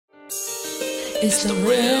It's the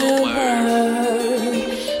real word.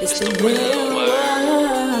 It's the real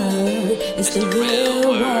word. It's the real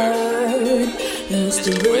word. It's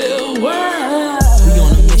the real word. We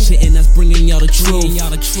on a mission and that's bringing y'all the truth.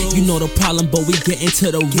 You know the problem, but we get into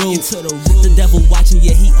the root. The devil watching,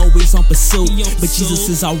 yeah, he always on pursuit. But Jesus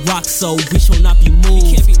is our rock, so we shall not be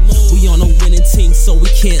moved. We on a winning team, so we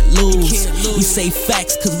can't lose. We say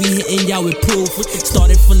facts, cause we hitting y'all with proof.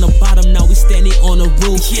 Started from the bottom, now we standing on the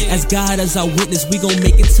roof. As God as our witness, we gon'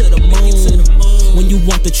 make it to the moon. When you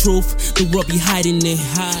want the truth, the world be hiding it.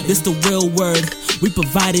 This the real word, we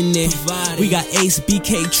providing it. We got Ace,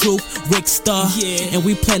 BK, Truth, Rick Star, and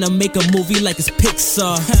we plan to make a movie like it's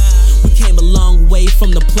Pixar. We came a long way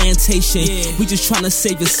from the plantation. We just tryna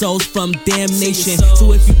save your souls from damnation.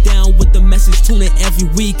 So if you down with the message, tune in every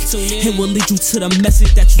week. It will lead you to the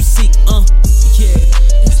message that you seek.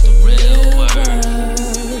 It's the real word.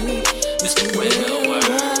 It's the real word.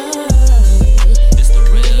 It's the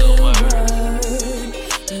real word.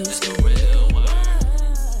 It's the real word.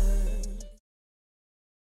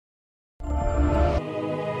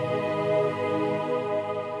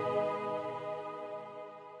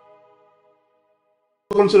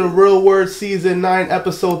 Welcome to the Real Word Season 9,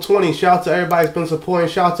 Episode 20. Shout out to everybody that's been supporting.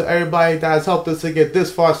 Shout out to everybody that has helped us to get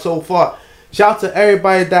this far so far. Shout out to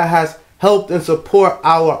everybody that has helped and support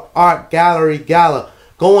our Art Gallery Gala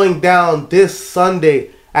going down this Sunday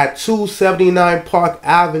at 279 Park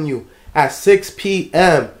Avenue at 6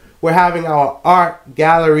 p.m. We're having our Art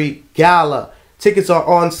Gallery Gala. Tickets are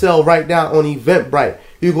on sale right now on Eventbrite.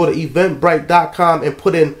 You go to eventbrite.com and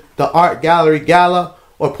put in the Art Gallery Gala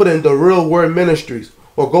or put in the Real Word Ministries.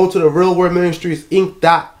 Or go to the Real Word Ministries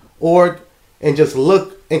Inc.org and just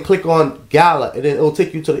look and click on Gala, and then it'll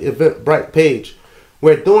take you to the Eventbrite page.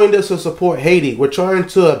 We're doing this to support Haiti. We're trying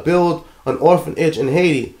to build an orphanage in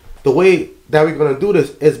Haiti. The way that we're going to do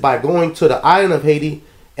this is by going to the island of Haiti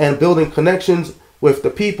and building connections with the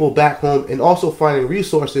people back home, and also finding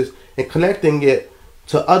resources and connecting it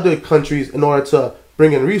to other countries in order to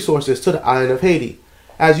bring in resources to the island of Haiti.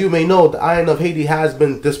 As you may know, the island of Haiti has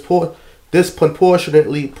been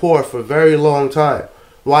disproportionately poor for a very long time.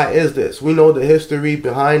 Why is this? We know the history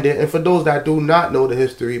behind it, and for those that do not know the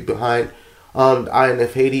history behind the island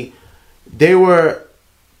of Haiti, they were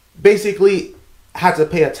basically had to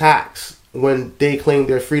pay a tax when they claimed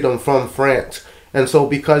their freedom from France. And so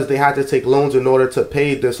because they had to take loans in order to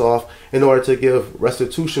pay this off, in order to give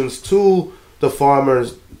restitutions to the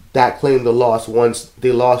farmers that claimed the loss once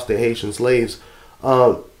they lost their Haitian slaves,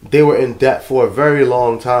 they were in debt for a very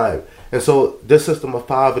long time. And so this system of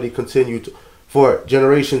poverty continued for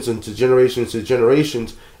generations into generations to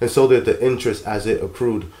generations, and so did the interest as it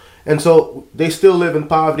accrued. And so they still live in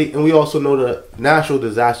poverty, and we also know the natural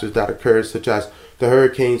disasters that occurred, such as the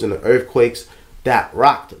hurricanes and the earthquakes that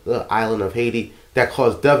rocked the island of Haiti, that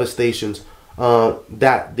caused devastations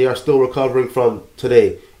that they are still recovering from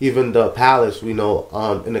today. Even the palace, we know,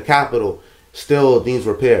 in the capital still needs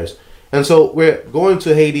repairs. And so we're going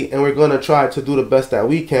to Haiti, and we're going to try to do the best that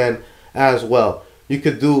we can as well. You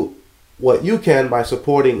could do what you can by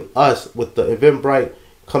supporting us with the Eventbrite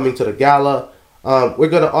coming to the gala. We're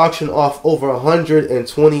going to auction off over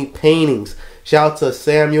 120 paintings. Shout out to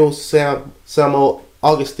Samuel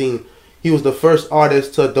Augustine. He was the first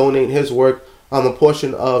artist to donate his work. A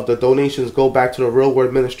portion of the donations go back to the Real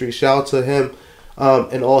Word Ministry. Shout out to him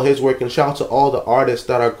and all his work. And shout out to all the artists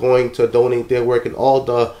that are going to donate their work, and all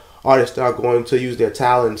the artists that are going to use their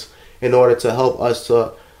talents in order to help us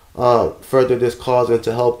to further this cause and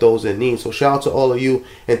to help those in need. So shout out to all of you,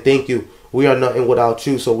 and thank you. We are nothing without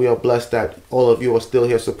you, so we are blessed that all of you are still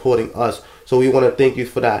here supporting us. So we want to thank you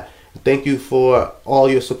for that. Thank you for all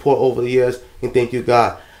your support over the years, and thank you,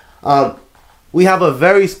 God. We have a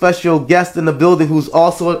very special guest in the building who's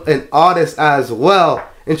also an artist as well.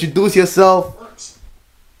 Introduce yourself.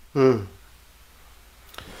 We're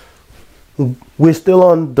still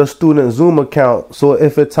on the student Zoom account, so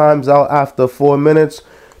if it times out after 4 minutes,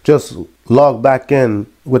 just log back in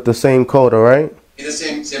with the same code, all right? The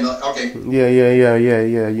same, okay. Yeah.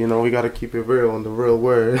 You know, we got to keep it real on the Real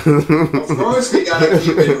Word. Of course we got to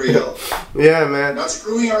keep it real. Yeah, man. Not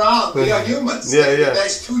screwing around. We are humans. Yeah.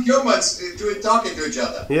 There's two humans talking to each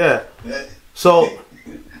other. Yeah. So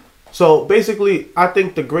basically, I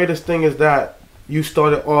think the greatest thing is that you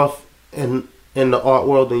started off in the art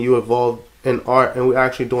world, and you evolved in art, and we're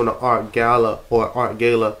actually doing an art gala or art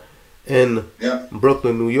gala in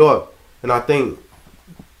Brooklyn, New York. And I think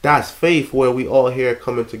that's faith, where we all here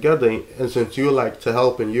coming together. And since you like to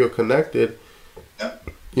help and you're connected,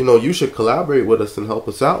 you know, you should collaborate with us and help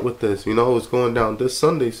us out with this. You know, it's going down this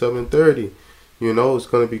Sunday, 7:30. You know, it's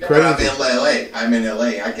going to be crazy. I'm in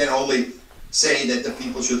LA. I can only say that the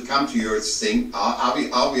people should come to your thing,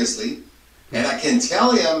 obviously. And I can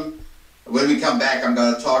tell him, when we come back, I'm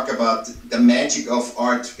going to talk about the magic of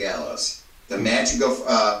art galas. The magic of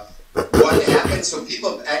what happens, so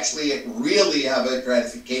people actually really have a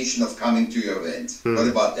gratification of coming to your event. What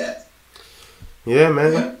about that? Yeah,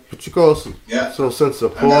 man. Yeah. But you go Yeah. so send I'm going to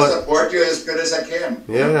support. support you as good as I can.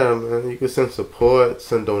 Yeah, man. You can send support,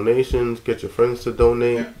 send donations, get your friends to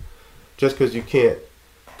donate. Yeah. Just because you can't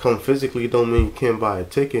come physically don't mean you can't buy a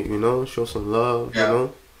ticket, you know? Show some love, Yeah. you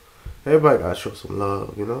know? Everybody got to show some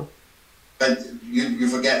love, you know? But you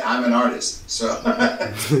forget I'm an artist, so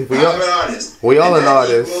We I'm all- an artist. We all And an that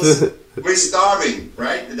artist. equals- we're starving,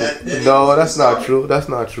 right? That No, equals that's not starving. true. That's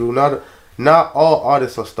not true. Not all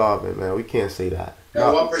artists are starving, man. We can't say that.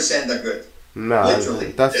 Now 1% are good. Nah, Literally,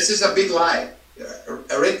 that's this is a big lie,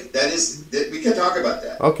 Rick. We can talk about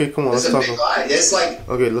that. okay. Come on, It's let's a talk. big lie. It's like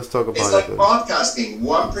Let's talk about It's it. like then. podcasting.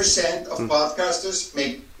 1% of podcasters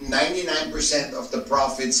make 99% of the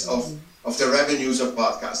profits of the revenues of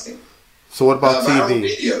podcasting. So what about Viral TV?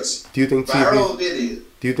 videos. Do you think Viral TV? video.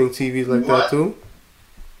 Do you think TV is like What? that too?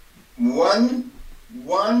 1%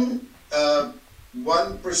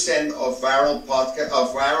 of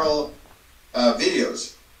viral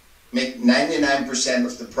videos make 99%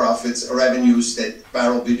 of the profits or revenues that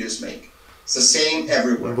viral videos make. It's the same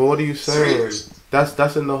everywhere. But what are you saying? 3%.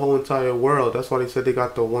 That's in the whole entire world. That's why they said they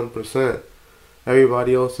got the 1%.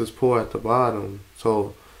 Everybody else is poor at the bottom.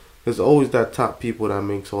 So there's always that top people that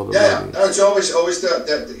makes all the Yeah, money. no, it's always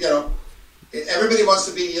the everybody wants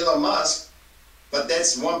to be Elon Musk, but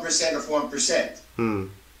that's 1% of 1%. Hmm.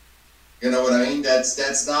 You know what I mean?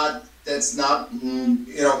 That's not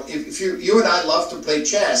if you and I love to play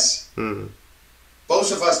chess. Hmm.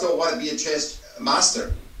 Both of us don't want to be a chess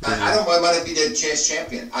master. I don't want to be the chess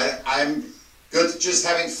champion. I'm good just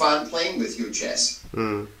having fun playing with you chess,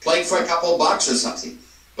 playing for a couple bucks or something,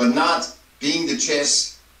 but not being the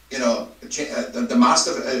chess. The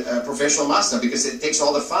master, professional master, because it takes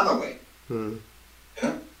all the fun away. You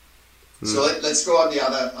know? So let's go on the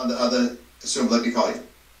other Zoom. Let me call you.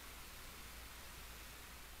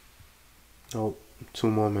 Oh, 2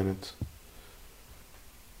 more minutes.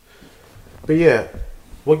 But yeah,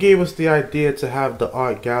 what gave us the idea to have the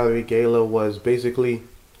art gallery gala was basically,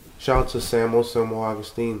 shout out to Samuel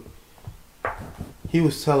Augustine. He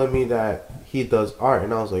was telling me that he does art,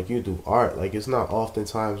 and I was like, you do art? Like, it's not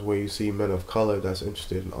oftentimes where you see men of color that's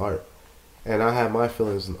interested in art. And I had my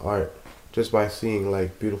feelings in art just by seeing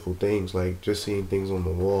like beautiful things, like just seeing things on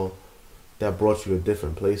the wall that brought you to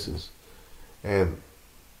different places. And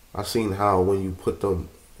I've seen how when you put them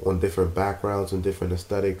on different backgrounds and different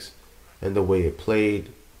aesthetics, and the way it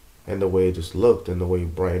played, and the way it just looked, and the way you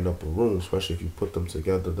brighten up a room, especially if you put them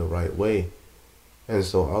together the right way. And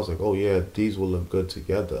so I was like, oh yeah, these will look good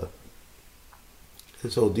together.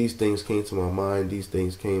 And so these things came to my mind, these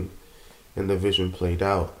things came, and the vision played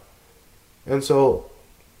out. And so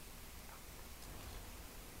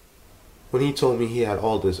when he told me he had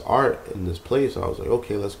all this art in this place, I was like,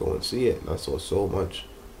 okay, let's go and see it. And I saw so much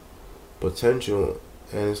potential,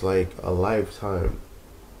 and it's like a lifetime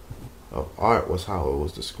of art was how it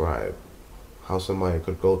was described. How somebody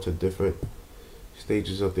could go to different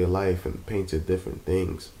stages of their life and painted different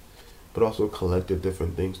things, but also collected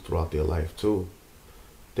different things throughout their life too.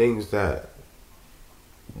 Things that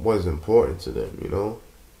was important to them, you know?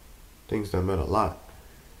 Things that meant a lot.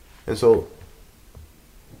 And so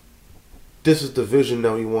this is the vision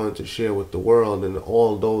that we wanted to share with the world and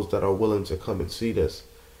all those that are willing to come and see this.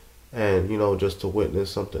 And, you know, just to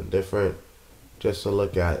witness something different, just to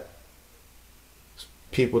look at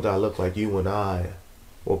people that look like you and I,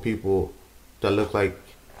 or people that look like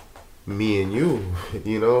me and you,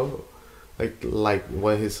 you know? Like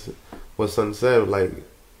what son said, like,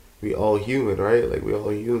 we all human, right? Like, we all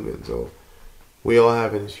human, so we all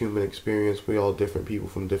having this human experience. We all different people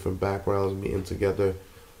from different backgrounds meeting together,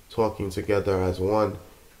 talking together as one.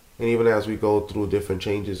 And even as we go through different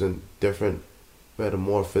changes and different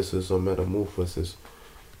metamorphosis,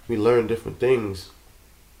 we learn different things.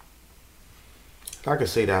 I could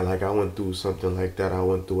say that like I went through something like that. I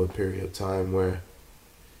went through a period of time where,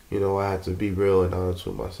 you know, I had to be real and honest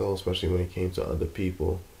with myself, especially when it came to other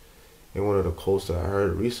people. And one of the quotes that I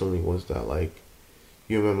heard recently was that, like,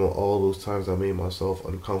 you remember all those times I made myself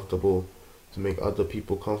uncomfortable to make other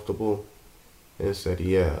people comfortable? And it said,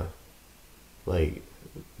 yeah, like,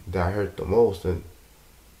 that hurt the most. And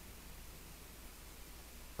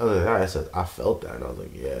other than that, I said, I felt that. And I was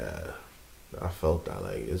like, yeah, I felt that.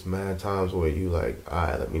 Like, it's mad times where you like,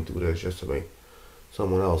 alright, let me do this just to make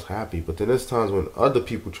someone else happy. But then there's times when other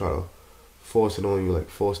people try to force it on you, like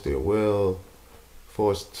force their will,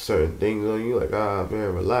 force certain things on you. Like, ah,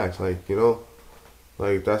 man, relax. Like, you know,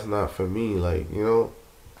 like, that's not for me. Like, you know.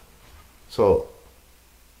 So,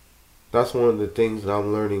 that's one of the things that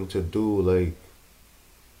I'm learning to do. Like,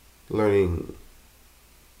 learning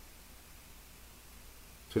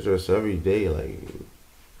to just every day, like,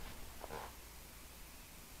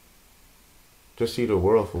 just see the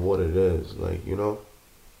world for what it is. Like, you know,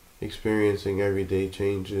 experiencing everyday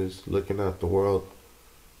changes, looking at the world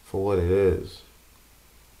for what it is.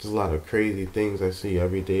 There's a lot of crazy things I see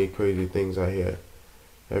every day, crazy things I hear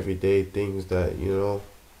every day, things that, you know,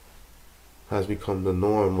 has become the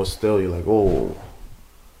norm, but still you're like, oh,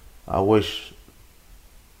 I wish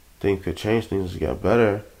things could change, things get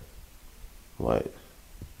better. But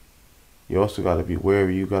you also got to be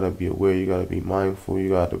wary, you got to be aware, you got to be mindful, you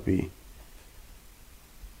got to be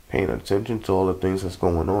paying attention to all the things that's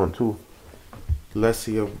going on too. Let's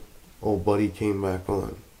see if old buddy came back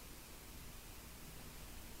on.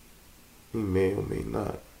 He may or may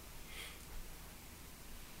not.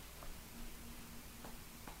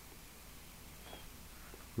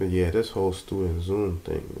 But yeah, this whole student Zoom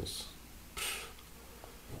thing is...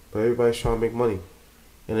 But everybody's trying to make money.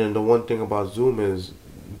 And then the one thing about Zoom is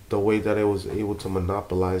the way that it was able to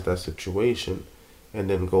monopolize that situation and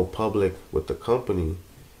then go public with the company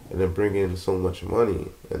and then bring in so much money.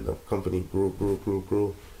 And the company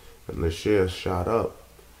grew. And the shares shot up.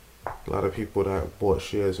 A lot of people that bought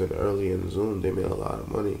shares in early in Zoom, they made a lot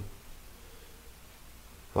of money.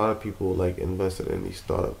 A lot of people like invested in these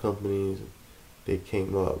startup companies. They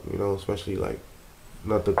came up, you know, especially like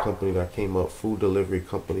another company that came up, food delivery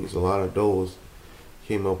companies. A lot of those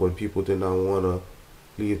came up when people did not want to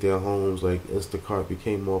leave their homes. Like Instacart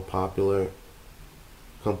became more popular.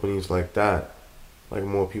 Companies like that, like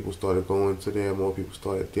more people started going to there, more people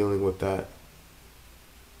started dealing with that.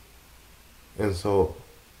 And so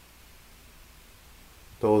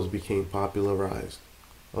those became popularized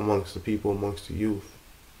amongst the people, amongst the youth.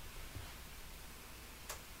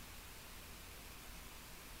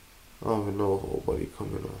 I don't even know if old buddy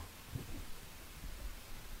coming on.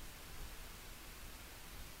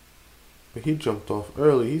 But he jumped off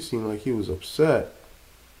early. He seemed like he was upset.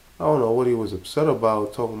 I don't know what he was upset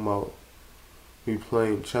about, talking about me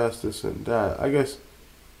playing chess, this and that. I guess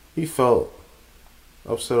he felt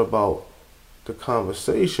upset about the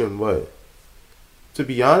conversation, but to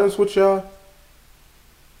be honest with y'all,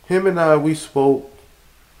 him and I, we spoke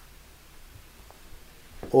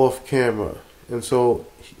off camera. And so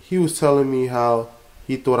he was telling me how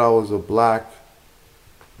he thought I was a black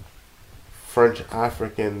French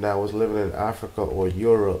African that was living in Africa or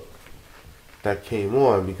Europe that came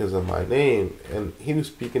on because of my name. And he was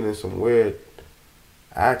speaking in some weird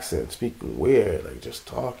accent, speaking weird, like just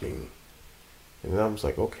talking. And I was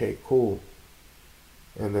like, okay, cool.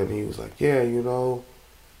 And then he was like, yeah, you know,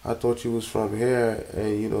 I thought you was from here,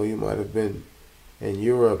 and you know, you might have been in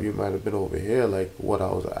Europe, you might have been over here, like what,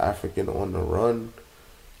 I was an African on the run,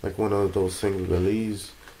 like one of those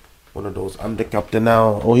Senegalese, one of those, I'm the captain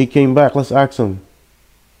now. Oh, he came back, let's ask him.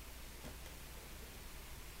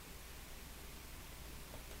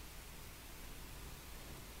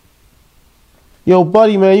 Yo,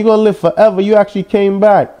 buddy, man, you gonna live forever. You actually came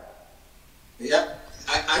back. Yeah.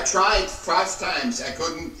 I tried 5 times. I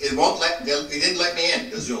couldn't. It won't let. It didn't let me in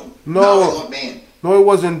the Zoom. No, it let me in. No, it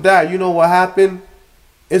wasn't that. You know what happened?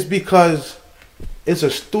 It's because it's a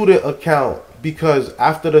student account. Because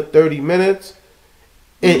after the 30 minutes,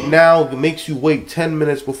 it now makes you wait 10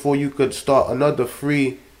 minutes before you could start another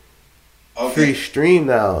free stream.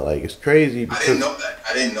 Now, like, it's crazy. I didn't know that.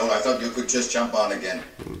 I didn't know. I thought you could just jump on again.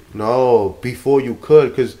 No, before you could,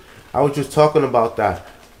 because I was just talking about that.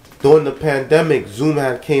 During the pandemic, Zoom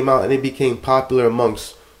had came out and it became popular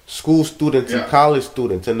amongst school students and college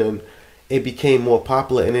students, and then it became more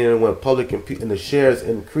popular, and then it went public, and the shares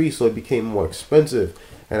increased, so it became more expensive,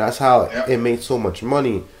 and that's how it made so much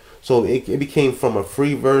money. So it became from a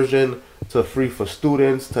free version to free for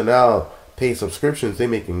students to now pay subscriptions. They're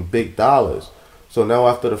making big dollars. So now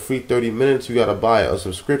after the free 30 minutes, you gotta buy a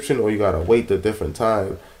subscription or you gotta wait a different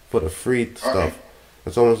time for the free stuff.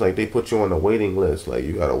 It's almost like they put you on a waiting list, like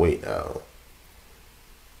you gotta wait now.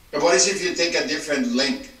 But what if you take a different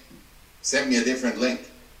link? Send me a different link.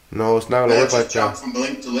 No, it's not gonna work like that. Jump from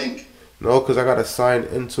link to link. No, because I gotta sign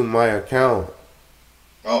into my account.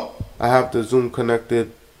 Oh. I have the Zoom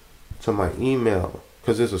connected to my email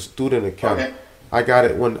because it's a student account. Okay. I got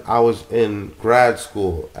it when I was in grad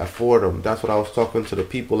school at Fordham. That's what I was talking to the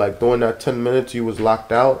people. Like during that 10 minutes you was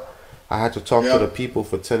locked out, I had to talk to the people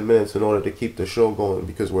for 10 minutes in order to keep the show going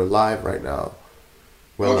because we're live right now.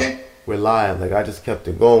 We're live. Like I just kept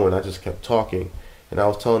it going. I just kept talking. and I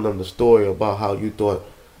was telling them the story about how you thought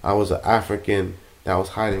I was an African that was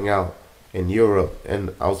hiding out in Europe,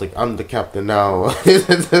 and I was like, I'm the captain now. Yeah.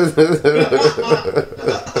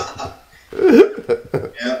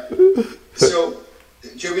 So,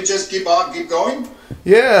 should we just keep going?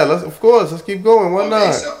 Yeah, let's keep going. Why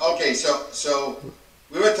not? So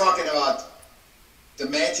we were talking about the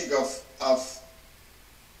magic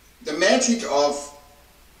of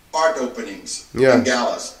art openings and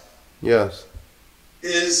galas. Yes.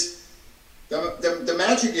 Is the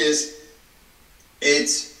magic is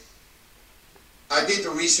I did the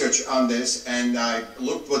research on this, and I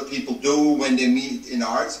looked what people do when they meet in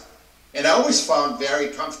art, and I always found very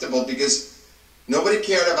comfortable because nobody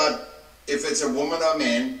cared about if it's a woman or a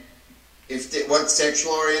man, what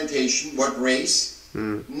sexual orientation, what race.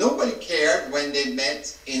 Nobody cared when they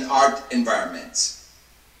met in art environments.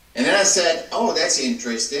 And then I said, oh, that's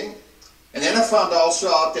interesting. And then I found also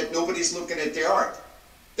out that nobody's looking at the art.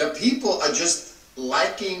 The people are just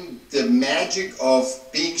liking the magic of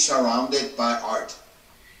being surrounded by art.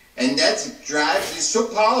 And that drives is so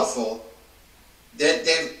powerful that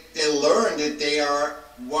they learn that they are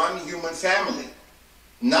one human family,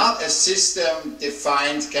 not a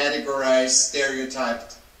system-defined, categorized,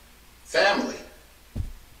 stereotyped family.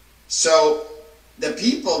 So the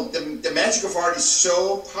people, the magic of art is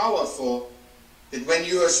so powerful that when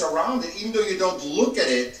you are surrounded, even though you don't look at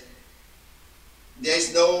it,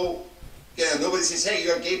 there's no, nobody says, hey,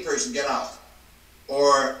 you're a gay person, get out.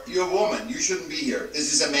 Or you're a woman, you shouldn't be here.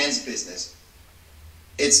 This is a man's business.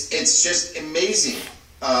 It's just amazing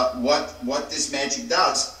what this magic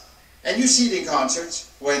does. And you see it in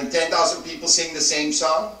concerts when 10,000 people sing the same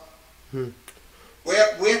song.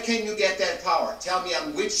 Where can you get that power? Tell me,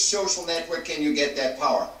 on which social network can you get that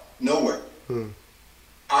power? Nowhere.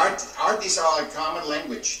 Art is our common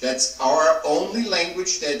language. That's our only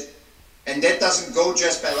language and that doesn't go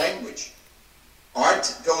just by language.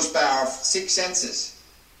 Art goes by our 6 senses.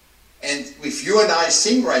 And if you and I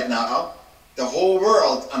sing right now, the whole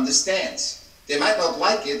world understands. They might not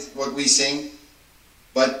like it, what we sing,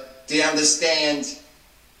 but they understand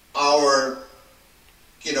our,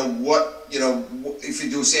 if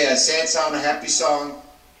you do say a sad song, a happy song,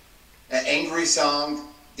 an angry song,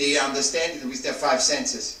 they understand it with their 5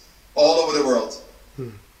 senses all over the world.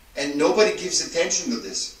 And nobody gives attention to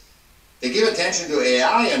this. They give attention to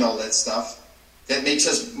AI and all that stuff that makes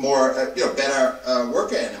us more, better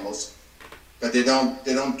worker animals, but they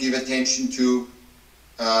don't give attention to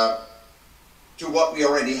what we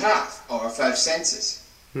already have, our 5 senses.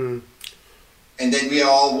 And then we are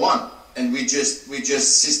all one. And we just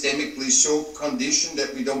systemically so conditioned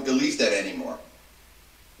that we don't believe that anymore.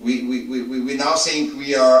 We now think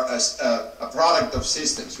we are a product of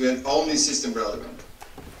systems. We are only system relevant.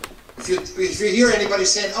 If you hear anybody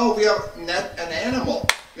saying, "Oh, we are not an animal.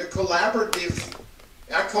 We're collaborative,"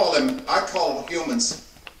 I call humans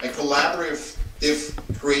a collaborative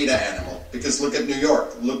creator animal. Because look at New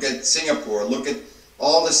York, look at Singapore, look at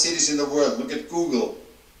all the cities in the world, look at Google.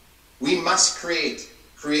 We must create.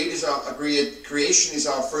 Creation is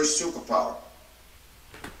our first superpower.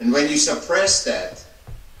 And when you suppress that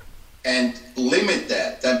and limit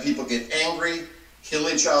that, then people get angry, kill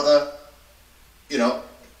each other,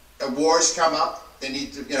 wars come up. They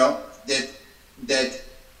need to, that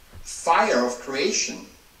fire of creation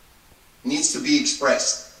needs to be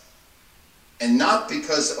expressed. And not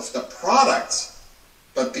because of the products,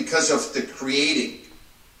 but because of the creating.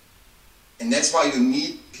 And that's why you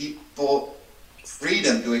need people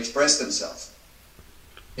freedom to express themselves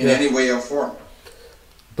in any way or form.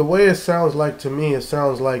 The way it sounds like to me, it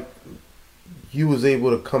sounds like you was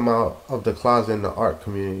able to come out of the closet in the art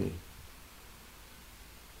community.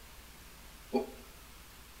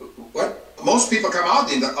 What? Most people come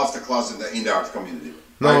out of the closet in the art community.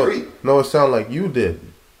 I agree. No, it sounds like you did.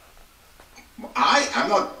 I'm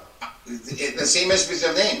not the same as with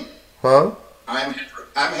your name. Huh? I'm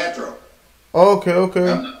hetero. Okay.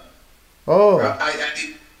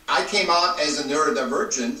 I came out as a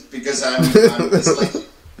neurodivergent because I'm dyslexic.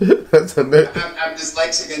 I'm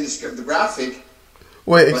dyslexic and graphic.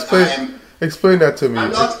 Wait, explain that to me.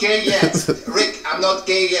 I'm not gay yet, Rick. I'm not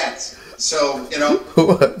gay yet. So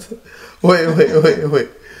What? Wait.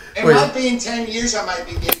 It might be in 10 years I might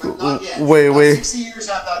be gay, but not yet. Wait. 60 years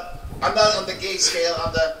I'm not on the gay scale,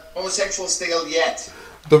 on the homosexual scale yet.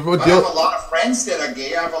 I have a lot of friends that are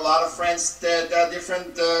gay. I have a lot of friends that are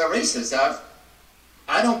different races. I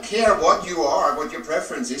don't care what you are, what your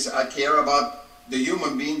preference is. I care about the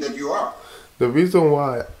human being that you are. The reason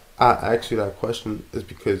why I asked you that question is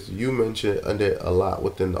because you mentioned it a lot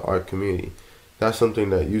within the art community. That's something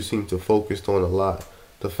that you seem to focus on a lot.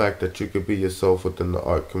 the fact that you could be yourself within the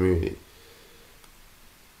art community.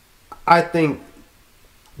 I think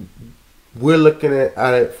we're looking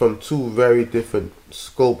at it from two very different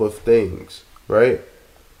scope of things, right?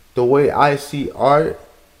 The way I see art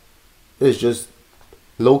is just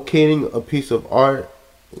locating a piece of art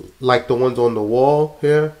like the ones on the wall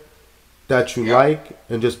here that you like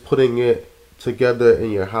and just putting it together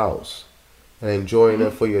in your house and enjoying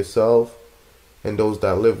it for yourself and those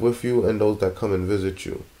that live with you and those that come and visit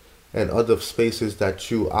you and other spaces that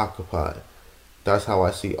you occupy. That's how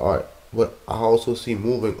I see art. But I also see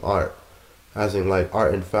moving art, as in like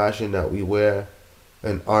art and fashion that we wear,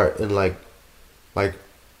 and art in like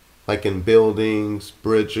in buildings,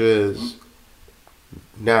 bridges,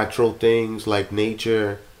 natural things like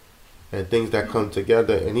nature, and things that come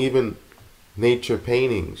together, and even nature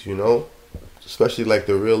paintings, you know, especially like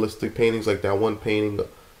the realistic paintings, like that one painting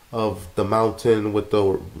of the mountain with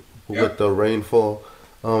the rainfall,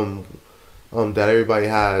 that everybody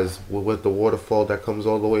has with the waterfall that comes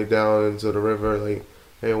all the way down into the river. Like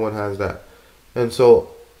everyone has that, and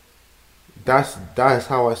so that's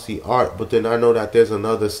how I see art. But then I know that there's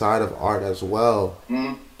another side of art as well.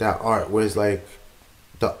 That art where it's like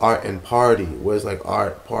the art and party, where it's like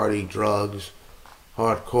art, party, drugs,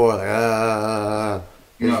 hardcore,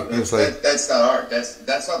 like that's not art.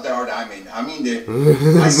 That's not the art I mean. I mean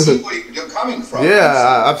I see where you're coming from.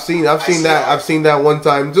 Yeah, I've seen that one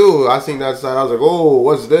time too. I seen that side. I was like, oh,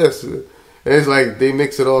 what's this? And it's like they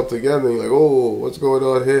mix it all together. And you're like, oh, what's going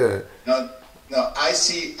on here? No, I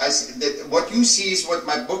see that what you see is what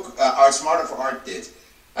my book Art Smarter for Art did.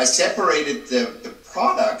 I separated the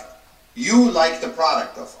product. You like the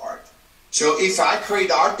product of art. So if I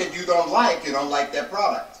create art that you don't like that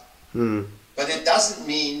product. But it doesn't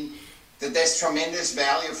mean that there's tremendous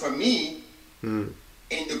value for me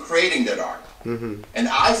into creating that art. And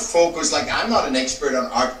I focus, like I'm not an expert on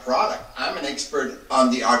art product. I'm an expert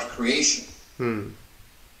on the art creation. You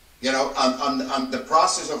know, on the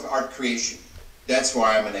process of art creation. That's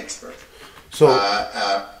why I'm an expert. So,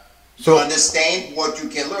 to understand what you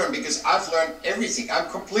can learn, because I've learned everything. I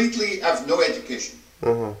have no education.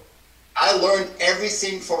 I learned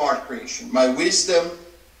everything from art creation. My wisdom,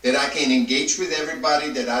 that I can engage with everybody,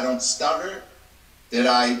 that I don't stutter, that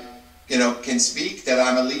I, can speak, that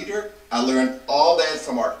I'm a leader. I learned all that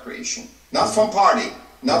from art creation, not from partying,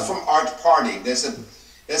 not from art partying.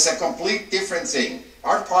 There's a complete different thing.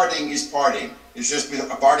 Art partying is partying. It's just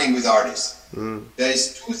partying with artists.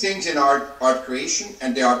 There's two things in art creation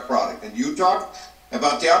and the art product. And you talk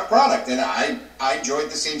about the art product, and I enjoyed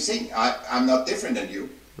the same thing. I'm not different than you.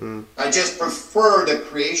 I just prefer the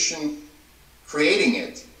creating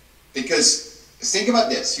it. Because think about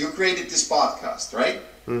this, you created this podcast, right?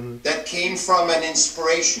 That came from an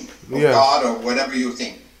inspiration of God or whatever you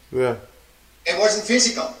think. Yeah. It wasn't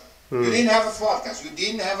physical. You didn't have a podcast. You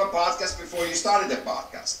didn't have a podcast before you started the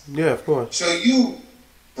podcast. Yeah, of course. So you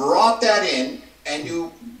brought that in and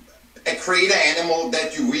you create an animal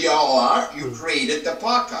that we all are. You created the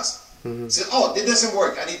podcast. Said, oh, this doesn't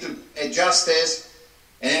work. I need to adjust this.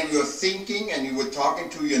 And then you were thinking and you were talking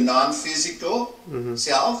to your non-physical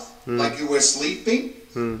self, like you were sleeping.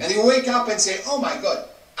 And you wake up and say, oh my God,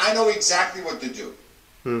 I know exactly what to do.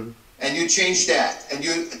 And you change that and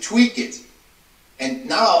you tweak it. And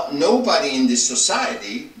now nobody in this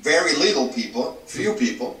society, very little people, few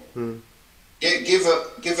people, give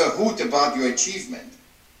a hoot about your achievement.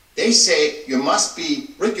 They say, Rick, you must be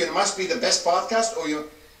the best podcast or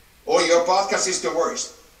your podcast is the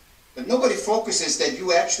worst. But nobody focuses that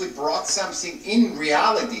you actually brought something in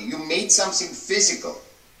reality. You made something physical.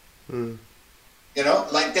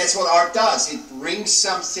 Like that's what art does. It brings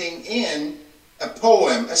something in, a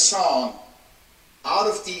poem, a song, out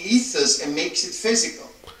of the ethers and makes it physical.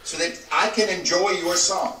 So that I can enjoy your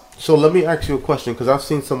song. So let me ask you a question, because I've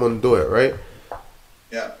seen someone do it, right?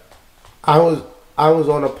 Yeah. I was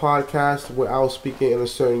on a podcast where I was speaking in a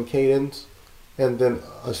certain cadence and then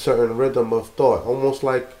a certain rhythm of thought. Almost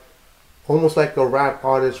like a rap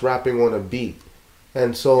artist rapping on a beat.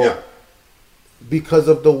 And so because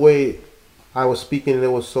of the way I was speaking and it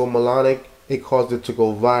was so melodic, it caused it to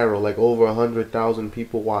go viral. Like over 100,000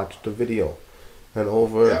 people watched the video. And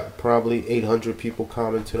over probably 800 people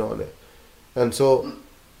commented on it. And so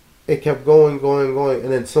it kept going.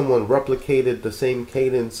 And then someone replicated the same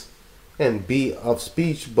cadence and beat of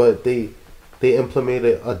speech, but they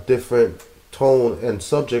implemented a different tone and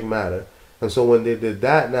subject matter. And so when they did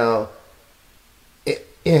that now,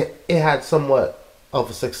 it had somewhat of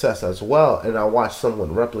a success as well. And I watched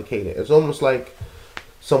someone replicate it. It's almost like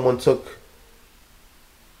someone took,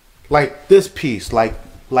 like this piece, like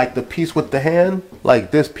like the piece with the hand,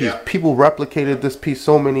 like this piece, people replicated this piece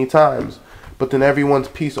so many times, but then everyone's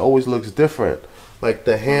piece always looks different. Like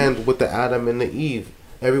the hand with the Adam and the Eve,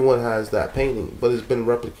 everyone has that painting, but it's been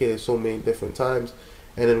replicated so many different times.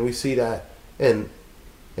 And then we see that in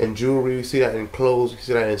jewelry, we see that in clothes, we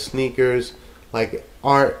see that in sneakers. Like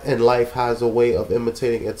art and life has a way of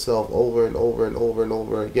imitating itself over and over and over and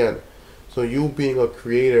over again. So you being a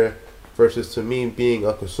creator versus to me being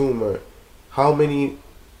a consumer, how many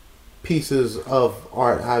pieces of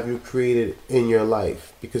art have you created in your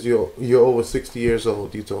life? Because you're over 60 years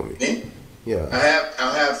old, you told me. Me? Yeah.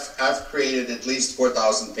 I've created at least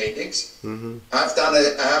 4,000 paintings. Mm-hmm. I've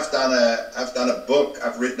done a book.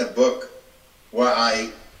 I've written a book where I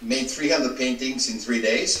made 300 paintings in 3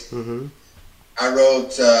 days. Mm-hmm. I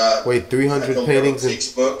wrote 300 paintings in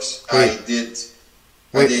 6 books. Wait.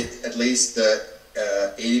 I did at least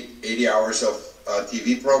 80 hours of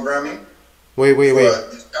TV programming. Wait. For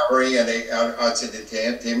Discovery and Arts and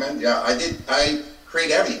Entertainment. Yeah, I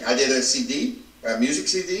create everything. I did a CD, a music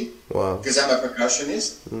CD. Wow. Because I'm a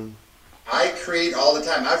percussionist. Mm. I create all the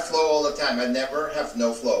time. I flow all the time. I never have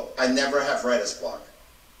no flow. I never have writer's block.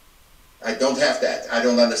 I don't have that. I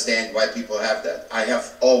don't understand why people have that. I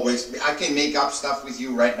can make up stuff with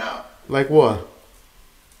you right now. Like what?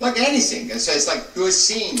 Like anything. So it's like, do a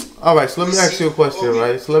scene. Alright, so let me ask you a question,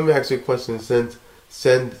 right? So let me ask you a question since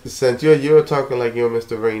you're talking like you're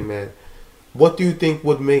Mr. Rain Man. What do you think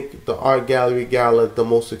would make the Art Gallery Gala the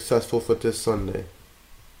most successful for this Sunday?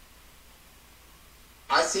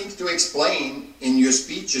 I think to explain in your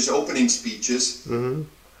speeches, opening speeches, mm-hmm.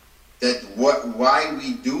 that why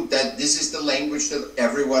we do that. This is the language that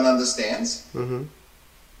everyone understands. Mm-hmm.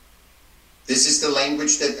 This is the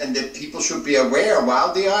language that people should be aware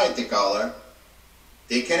while they are at the gala.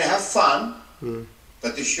 They can have fun,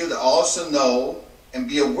 but they should also know and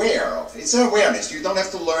be aware of. It's an awareness. You don't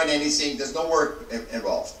have to learn anything. There's no work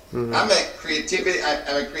involved. Mm-hmm. I'm a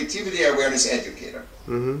creativity awareness educator.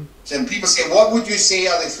 Mm-hmm. So when people say, what would you say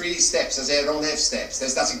are the 3 steps? I say, I don't have steps.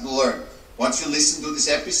 There's nothing to learn. Once you listen to this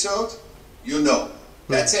episode, you know.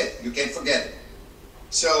 That's it. You can't forget it.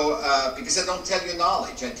 So, because I don't tell you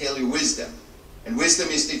knowledge, I tell you wisdom. And wisdom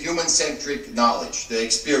is the human-centric knowledge, the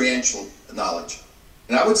experiential knowledge.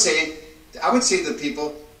 And I would say to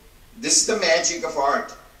people, this is the magic of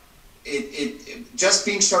art. It just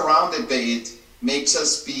being surrounded by it makes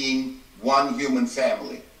us being one human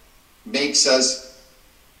family. Makes us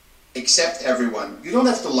accept everyone. You don't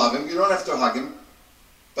have to love him. You don't have to hug him.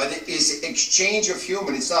 But it is exchange of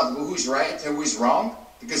human. It's not who's right and who's wrong.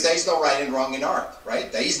 Because there is no right and wrong in art,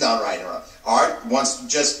 right? There is no right and wrong. Art wants to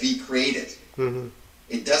just be created. Mm-hmm.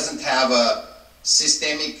 It doesn't have a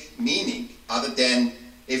systemic meaning other than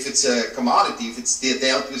if it's a commodity. If it's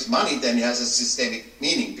dealt with money, then it has a systemic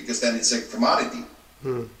meaning because then it's a commodity.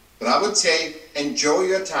 Mm. But I would say enjoy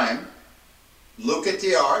your time. Look at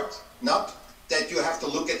the art. Not that you have to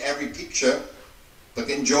look at every picture, but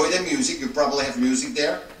enjoy the music. You probably have music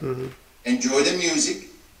there. Mm-hmm. Enjoy the music.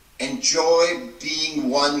 Enjoy being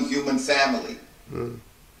one human family. Mm.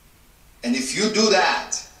 And if you do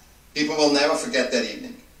that, people will never forget that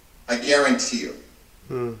evening. I guarantee you.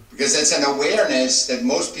 Mm. Because that's an awareness that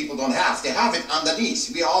most people don't have. They have it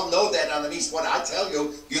underneath. We all know that underneath. What I tell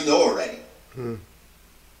you, you know already. Mm.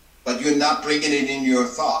 But you're not bringing it in your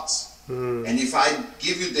thoughts. Mm. And if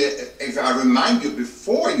I remind you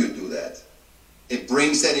before you do that, it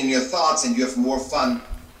brings that in your thoughts and you have more fun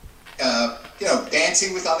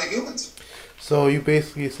dancing with other humans. So you're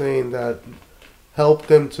basically saying that help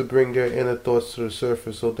them to bring their inner thoughts to the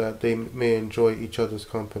surface so that they may enjoy each other's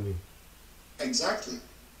company. Exactly.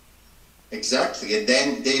 And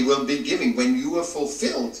then they will be giving. When you are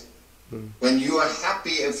fulfilled, when you are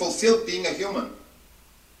happy and fulfilled being a human,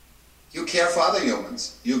 you care for other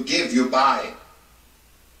humans. You give, you buy.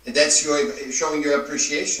 And that's showing your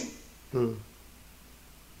appreciation.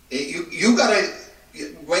 You gotta...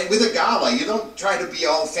 With a gala, you don't try to be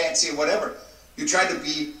all fancy or whatever. You try to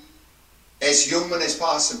be as human as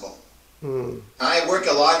possible. Mm. I work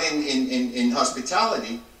a lot in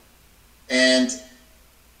hospitality, and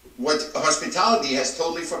what hospitality has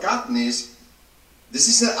totally forgotten is this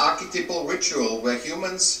is an archetypal ritual where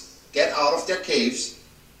humans get out of their caves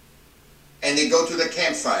and they go to the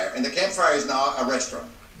campfire. And the campfire is now a restaurant.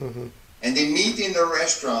 Mm-hmm. And they meet in the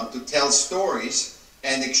restaurant to tell stories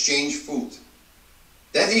and exchange food.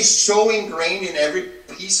 That is so ingrained in every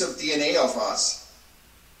piece of DNA of us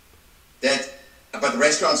but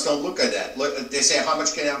restaurants don't look at that. They say, how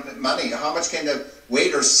much can the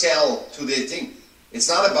waiter sell to the thing? It's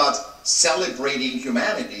not about celebrating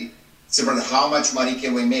humanity. It's about how much money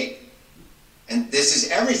can we make. And this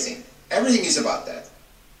is everything. Everything is about that.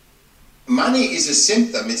 money is a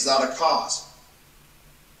symptom, it's not a cause.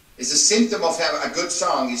 It's a symptom of having a good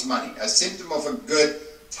song is money. A symptom of a good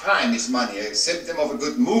time is money. A symptom of a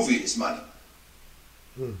good movie is money.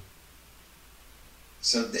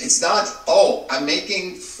 So it's not, oh, I'm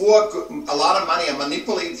making a lot of money. I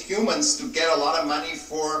manipulate humans to get a lot of money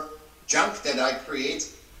for junk that I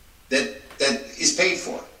create that is paid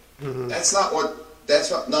for. That's not what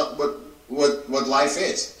life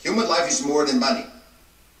is. Human life is more than money.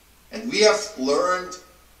 And we have learned,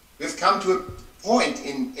 we've come to a point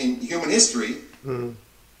in human history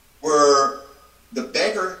where the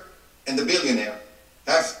beggar and the billionaire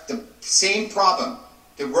have the same problem,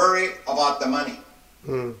 to worry about the money.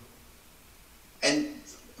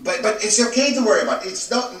 But it's okay to worry about it. It's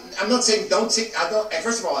not, I'm not saying don't think,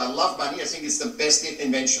 first of all, I love money. I think it's the best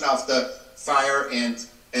invention of the fire and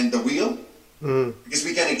the wheel. Because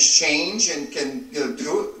we can exchange and can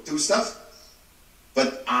do stuff.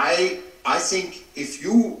 But I think if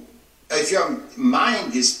your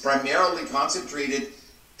mind is primarily concentrated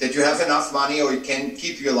that you have enough money or you can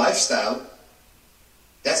keep your lifestyle,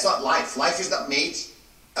 that's not life. Life is not made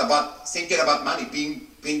about thinking about money,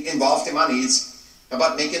 being involved in money. It's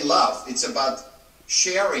about making love. It's about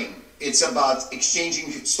sharing. It's about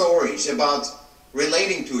exchanging stories, about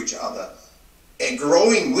relating to each other, and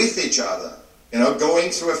growing with each other.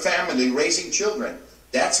 Going through a family, raising children.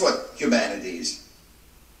 That's what humanity is.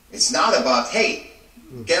 It's not about, hey,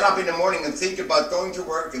 get up in the morning and think about going to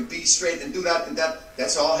work and be straight and do that and that.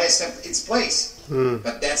 That's all has its place.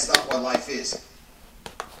 But that's not what life is.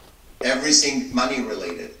 Everything money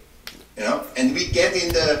related. And we get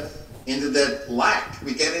into the lack.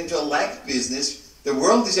 We get into a lack business. The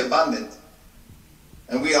world is abundant.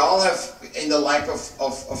 And we all have in the lack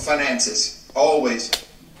of finances. Always.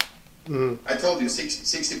 I told you,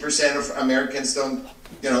 60% of Americans don't,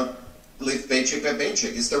 live paycheck by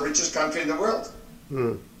paycheck. It's the richest country in the world.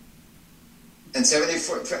 And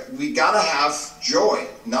 74, we gotta have joy,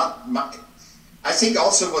 not money. I think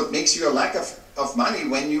also what makes you a lack of money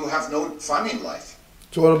when you have no fun in life.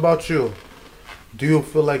 So what about you? Do you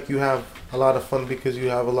feel like you have a lot of fun because you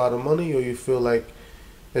have a lot of money, or you feel like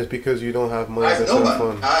it's because you don't have money? I have no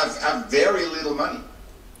money. I have very little money,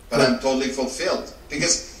 but I'm totally fulfilled.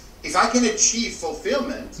 Because if I can achieve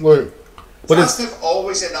fulfillment, I must have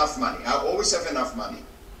always enough money. I always have enough money.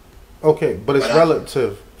 Okay, but it's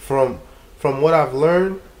relative. From what I've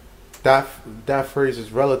learned, that phrase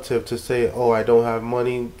is relative to say, oh, I don't have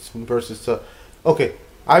money versus to, okay,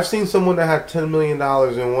 I've seen someone that had $10 million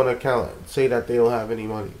in one account say that they don't have any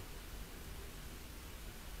money.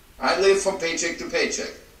 I live from paycheck to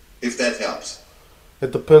paycheck, if that helps.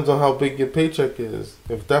 It depends on how big your paycheck is.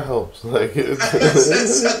 If that helps, like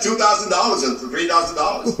that's $2,000 or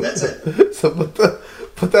 $3,000. That's it. So, but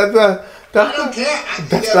that's not. I don't care.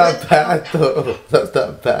 That's not bad though. That's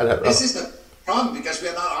not bad at all. This is the problem because we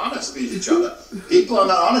are not honest with each other. People are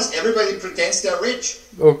not honest. Everybody pretends they're rich.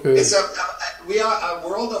 Okay. We are a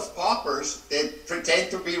world of paupers that pretend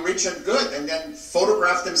to be rich and good, and then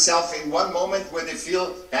photograph themselves in one moment where they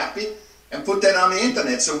feel happy. And put that on the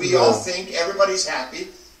internet. So we all think everybody's happy,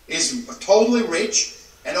 is totally rich,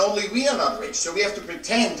 and only we are not rich. So we have to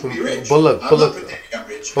pretend to be rich. I'm not pretending I'm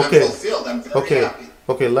rich. Okay. I'm fulfilled. I'm very happy.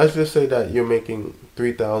 Okay, let's just say that you're making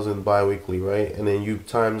 $3,000 bi-weekly, right? And then you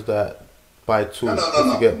times that by 2. No.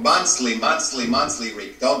 Monthly,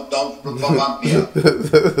 Rick. Don't bump me up.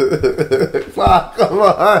 Fuck, come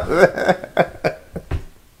on, man.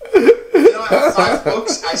 I have 5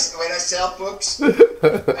 books. When I sell books, I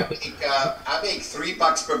make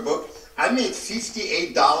 $3 per book. I made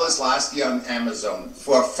 $58 last year on Amazon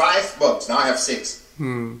for 5 books. Now I have 6.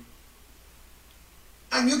 And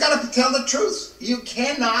you got to tell the truth. You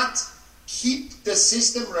cannot keep the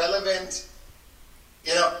system relevant.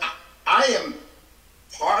 I am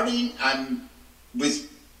partying. I'm with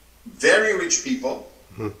very rich people.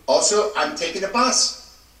 Also, I'm taking a bus.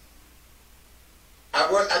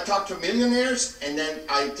 I talk to millionaires, and then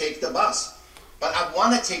I take the bus. But I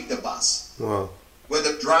want to take the bus. Wow. Where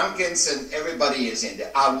the drunkens and everybody is in there.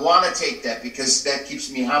 I want to take that because that keeps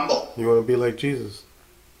me humble. You want to be like Jesus?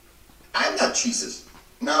 I'm not Jesus.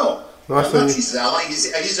 No. I'm not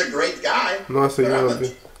Jesus. He's a great guy. I say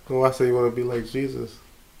you want to be like Jesus.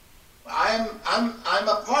 I'm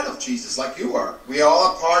a part of Jesus, like you are. We all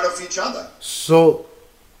are part of each other. So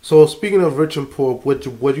speaking of rich and poor,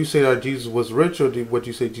 would you say that Jesus was rich, or would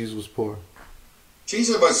you say Jesus was poor?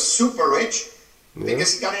 Jesus was super rich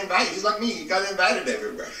because he got invited. He's like me. He got invited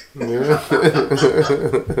everywhere. Yeah.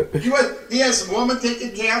 He has a woman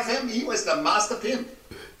taking care of him. He was the master pimp.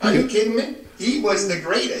 Are you kidding me? He was the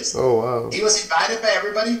greatest. Oh, wow. He was invited by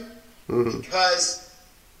everybody because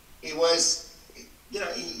he was,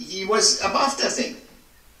 he was above that thing.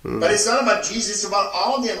 But it's not about Jesus, it's about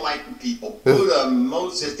all the enlightened people. Buddha,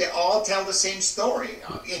 Moses, they all tell the same story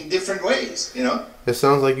in different ways, It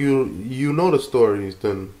sounds like you know the stories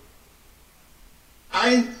then.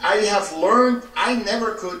 I have learned, I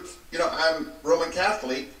never could, I'm Roman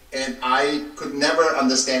Catholic, and I could never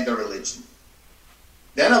understand the religion.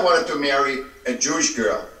 Then I wanted to marry a Jewish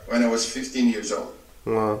girl when I was 15 years old,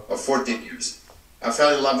 Wow. or 14 years. I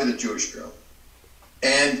fell in love with a Jewish girl.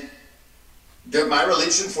 And my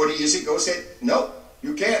religion 40 years ago said, no,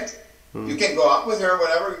 you can't. You can go out with her,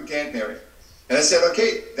 whatever, you can't marry. And I said,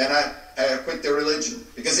 okay, then I quit the religion,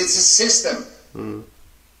 because it's a system.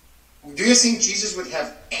 Do you think Jesus would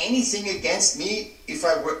have anything against me if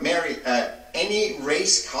I would marry any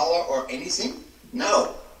race, color, or anything?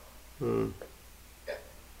 No.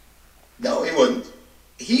 No, he wouldn't.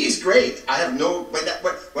 He is great. I have no.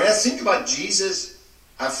 When I think about Jesus,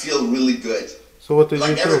 I feel really good. So what did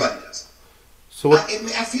like you do? Everybody does. So what?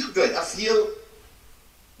 I feel good. I feel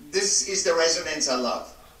this is the resonance I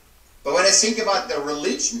love. But when I think about the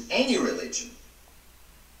religion, any religion,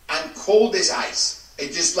 I'm cold as ice.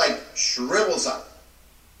 It just like shrivels up.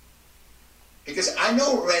 Because I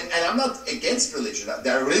know, and I'm not against religion.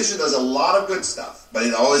 The religion does a lot of good stuff, but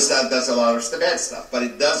it always does a lot of the bad stuff. But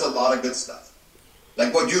it does a lot of good stuff,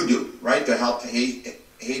 like what you do, right, to help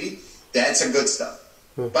Haiti. That's a good stuff.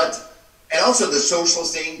 But and also the social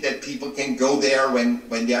thing that people can go there when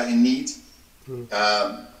they are in need.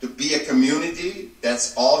 To be a community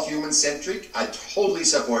that's all human centric, I totally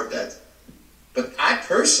support that. But I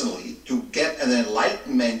personally, to get an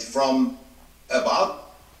enlightenment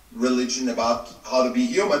about religion, about how to be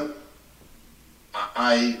human,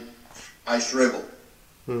 I shrivel.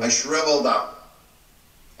 I shriveled up.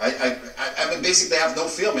 I mean, basically, I have no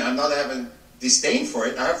feeling. I'm not having disdain for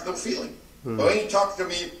it. I have no feeling. But when you talk to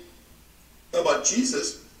me about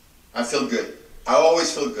Jesus, I feel good. I always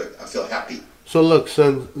feel good. I feel happy. So look,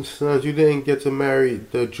 since you didn't get to marry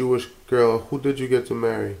the Jewish girl, who did you get to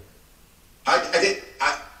marry? I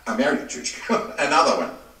married a Jewish girl, another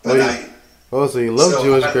one. But so you love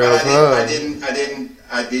Jewish girls, huh? I didn't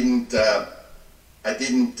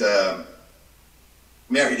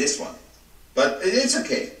marry this one, but it's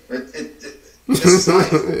okay. This is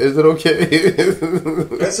life. Is it okay?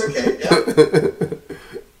 It's okay.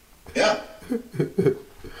 Yeah.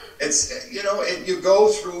 It's you go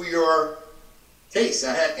through your taste.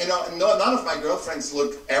 I had none of my girlfriends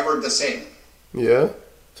look ever the same. Yeah.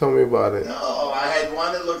 Tell me about it. No, I had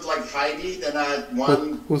one that looked like Heidi. Then I had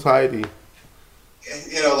one. Who's Heidi?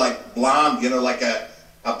 Like blonde. Like a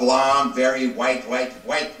blonde, very white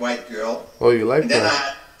girl. Oh, you like and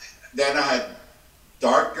that? Then I had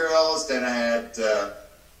dark girls. Then I had.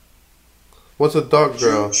 What's a dark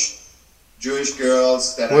girl? Jewish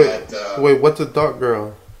girls. Then wait, I had. Wait, what's a dark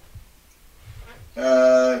girl?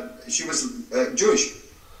 She was Jewish.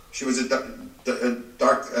 She was a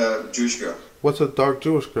dark Jewish girl. What's a dark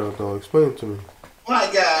Jewish girl, though? Explain it to me.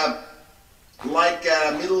 Like a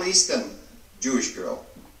Middle Eastern Jewish girl.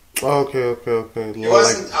 Oh, okay. She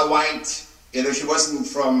wasn't a white. She wasn't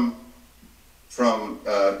from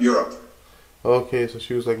Europe. Okay, so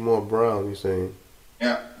she was like more brown. You're saying?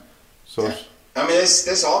 Yeah. So. Yeah. I mean,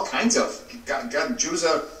 there's all kinds of Jews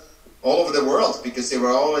are all over the world because they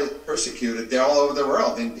were always persecuted. They're all over the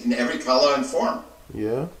world in every color and form.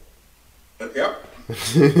 Yeah. But yeah.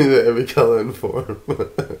 Every color and form.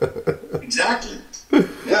 Exactly.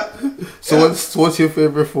 Yeah. So what's your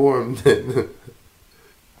favorite form then?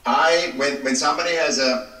 When somebody has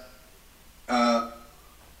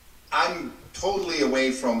I'm totally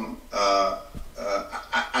away from.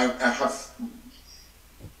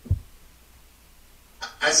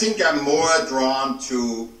 I think I'm more drawn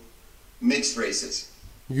to mixed races.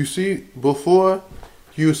 You see, before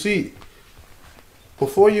you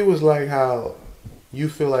was like how you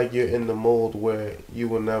feel like you're in the mold where you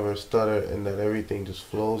will never stutter and that everything just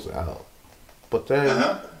flows out. But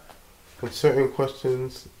then when certain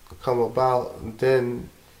questions come about, then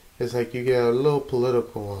it's like you get a little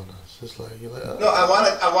political on us. It's like you're like, no, I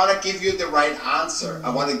want to give you the right answer. I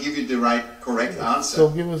want to give you the correct answer. So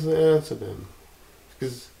give us the answer then.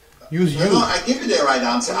 Because No, I give you the right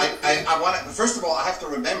answer. I want to, first of all, I have to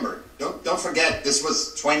remember. Don't forget, this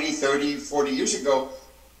was 20, 30, 40 years ago.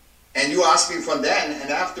 And you asked me from then,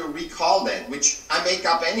 and I have to recall that, which I make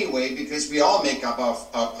up anyway, because we all make up our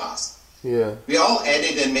past. Yeah. We all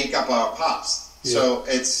edit and make up our past. Yeah. So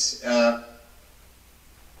it's,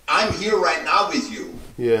 I'm here right now with you.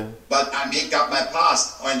 Yeah. But I make up my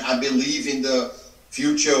past, and I believe in the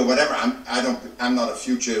future or whatever. I'm not a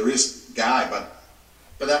futurist guy, but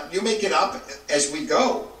But you make it up as we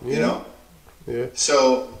go, you know? Yeah.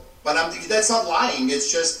 So, but that's not lying.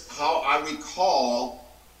 It's just how I recall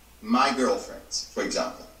my girlfriends, for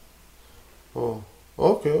example. Oh,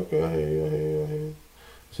 okay. I hear you.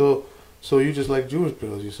 So you just like Jewish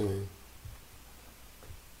girls, you're saying?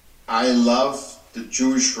 I love the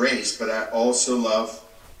Jewish race, but I also love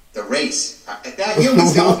the race. That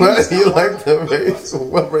humans You like the race?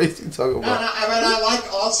 What race you talking about? No, I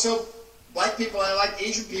like also black people. I like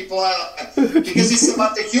Asian people. Because it's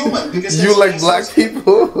about the human. Because You like black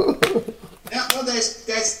people? Yeah, no, there's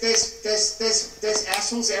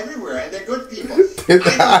assholes everywhere, and they're good people. There's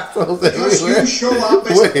assholes everywhere. Because you show up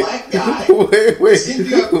as a black guy.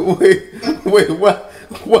 Wait.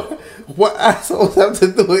 What assholes have to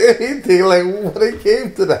do with anything? Like, what it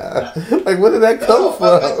came to that? Like, where did that come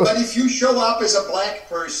from? But if you show up as a black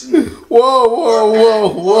person,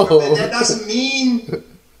 whoa, that doesn't mean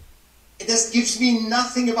gives me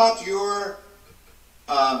nothing about your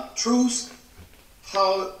truth,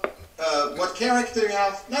 what character you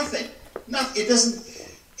have. Nothing. It doesn't.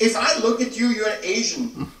 If I look at you, you're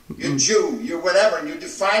Asian, you're Jew, you're whatever, and you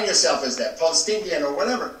define yourself as that, Palestinian or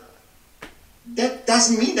whatever. That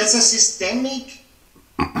doesn't mean that's a systemic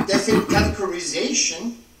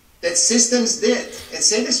categorization that systems did. And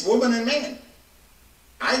say this woman and man.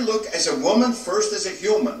 I look as a woman first as a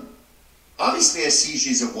human. Obviously I see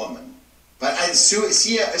she's a woman. But I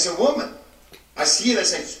see her as a woman. I see it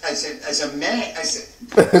as a man. I see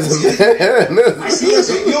it as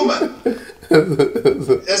a human.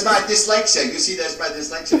 That's my dyslexia. You see, that's my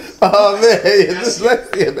dyslexia. Oh man, you're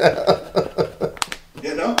dyslexia now.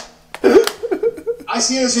 You know? I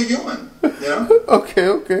see it as a human, you know.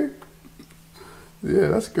 Okay. Yeah,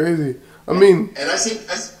 that's crazy. I mean, and I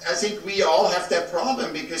think we all have that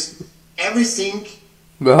problem because everything.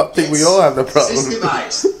 Well, I think we all have the problem.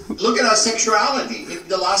 Systemized. Look at our sexuality. In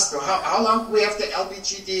the last, how long do we have the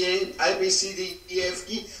LBGDA,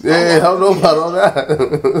 IBCDEFG? Yeah, I don't know about all that.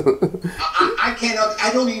 I cannot.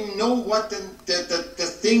 I don't even know what the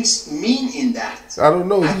things mean in that. I don't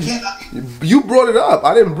know. I cannot. You brought it up.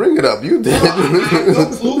 I didn't bring it up. You did. I have no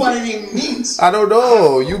clue what it even means. I don't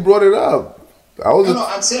know. You brought it up.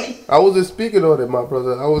 I'm saying. I wasn't speaking on it, my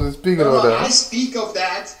brother. I wasn't speaking on that. I speak of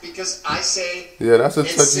that because I say. Yeah, that's a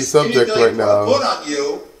touchy subject right now. Put on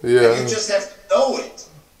you. Yeah. And you just have to know it.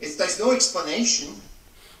 There's no explanation.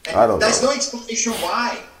 And I don't know. There's no explanation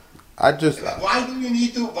why. Why do we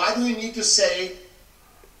need to say?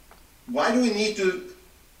 Why do we need to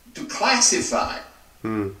classify?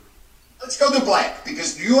 Let's go to black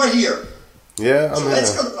because you are here. Yeah, so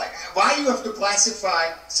let's go to black. Why you have to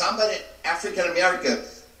classify somebody African American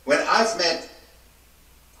when I've met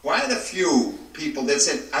quite a few people that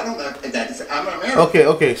said I don't identify. I'm American.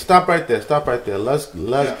 Okay. Stop right there. Let's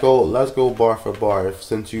go bar for bar.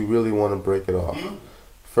 Since you really want to break it off.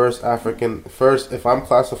 First, if I'm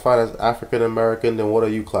classified as African American, then what are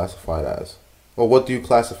you classified as, or what do you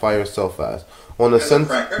classify yourself as? On the sense.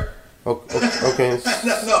 Okay.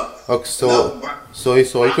 No. Okay,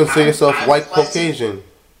 so you consider yourself white Caucasian.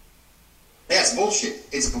 That's bullshit.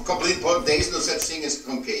 It's complete bullshit. There is no such thing as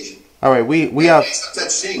Caucasian. All right, we have. There's no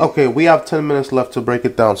such thing. Okay, we have 10 minutes left to break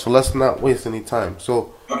it down. So let's not waste any time.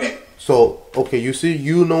 Okay. You see,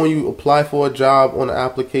 when you apply for a job on the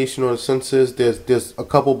application or the census, there's a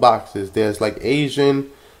couple boxes. There's like Asian,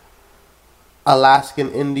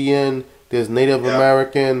 Alaskan Indian. There's Native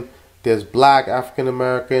American. There's Black African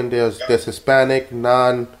American. There's Hispanic,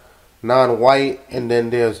 non-white, and then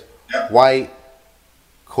there's white,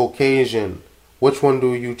 Caucasian. Which one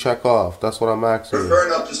do you check off? That's what I'm asking. Prefer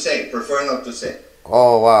not to say.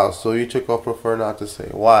 Oh wow! So you check off prefer not to say.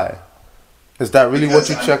 Why? Is that really because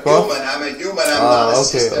what you check off? I'm a human. I'm not a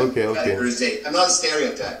system. Okay. I'm not a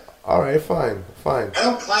stereotype. All right, fine.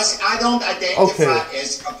 I don't identify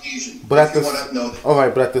as Caucasian. But at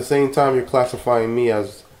the same time, you're classifying me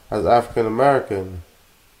as African American.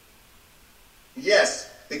 Yes,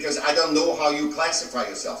 because I don't know how you classify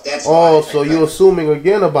yourself. That's why. So you're assuming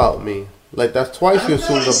again about me. Like that's twice you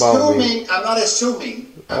assumed about me. I'm not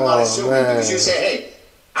assuming because you say, "Hey,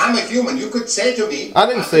 I'm a human." You could say to me, "I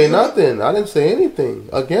didn't say nothing. I didn't say anything."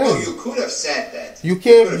 Again, you could have said that. You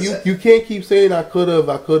can't keep saying I could have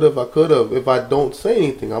if I don't say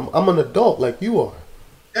anything. I'm an adult like you are.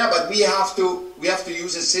 Yeah, but we have to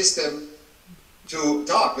use a system to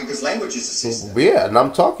talk because language is a system. Yeah, and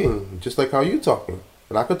I'm talking just like how you talking,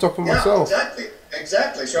 and I could talk for myself.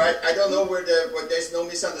 Exactly. So I don't know where there's no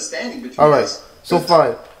misunderstanding between us. All right. So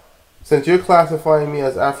fine. Since you're classifying me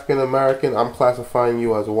as African American, I'm classifying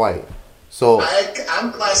you as white. So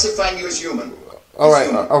I'm classifying you as human. All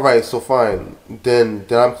right. So fine. Then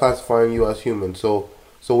I'm classifying you as human. So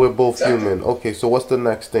So we're both Exactly. human. Okay, so what's the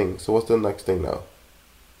next thing? Now?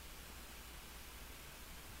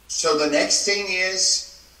 So the next thing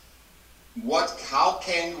is, how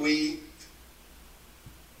can we,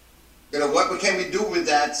 what can we do with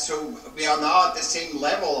that so we are now at the same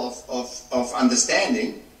level of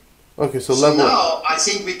understanding? Okay, so now I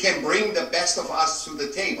think we can bring the best of us to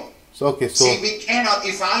the table. So see, we cannot,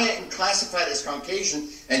 if I am classified as Caucasian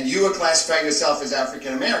and you are classifying yourself as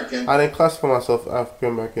African American. I didn't classify myself African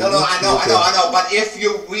American. No, I know. But if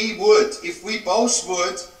we both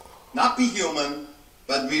would not be human,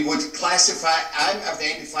 but we would classify, I'm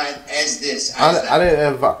identified as this. I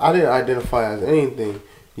didn't identify as anything.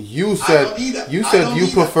 You said you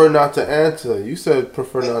prefer not to answer. You said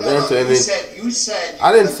prefer not to answer. You said.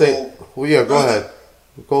 I didn't say. Well, yeah, go ahead.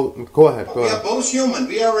 Go ahead. We are both human.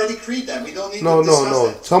 We already agreed that. We don't need to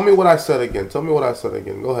discuss that. Tell me what I said again.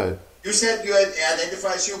 Go ahead. You said you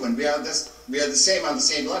identify as human. We are the same on the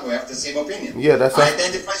same level. We have the same opinion. Yeah, I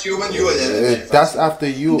identify as human. You identify. That's after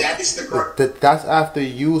you. That is the correct. That's after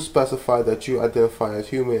you specify that you identify as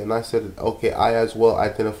human, and I said, okay, I as well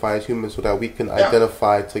identify as human, so that we can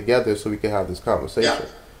identify together, so we can have this conversation.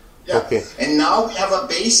 Yeah. Okay. And now we have a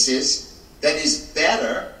basis that is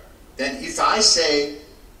better than if I say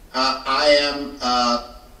I am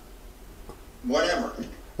whatever.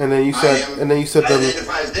 And then you said, I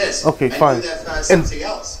identify as this. Okay, and fine. You identify as something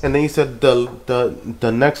else. And then you said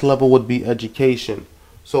the next level would be education.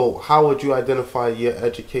 So how would you identify your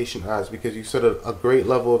education as? Because you said a great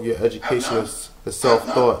level of your education is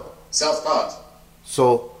self-taught. Self-taught.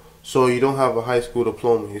 So you don't have a high school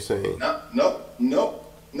diploma, you're saying? No.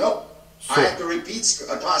 I had to repeat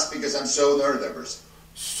a class because I'm so neurodiverse.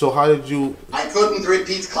 So how did you? I couldn't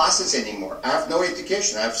repeat classes anymore. I have no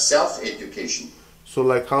education. I have self-education. So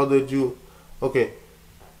like, how did you? Okay.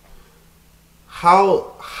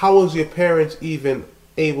 How was your parents even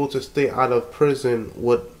able to stay out of prison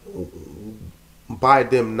by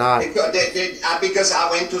them not? Because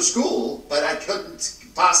I went to school, but I couldn't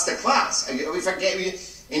pass the class. If I gave you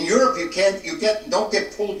in Europe, don't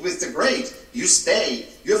get pulled with the grade. You stay.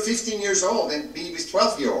 You're 15 years old and be with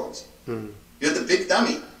 12-year-olds. You're the big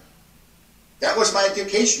dummy. That was my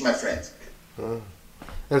education, my friend.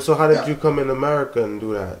 And so how did you come in America and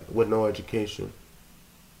do that with no education?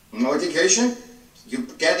 No education? You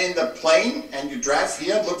get in the plane and you drive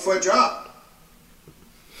here and look for a job.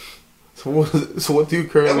 So what do you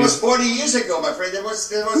currently... That was 40 years ago, my friend. That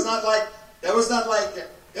was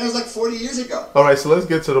like 40 years ago. All right, so let's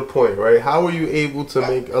get to the point, right? How were you able to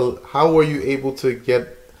make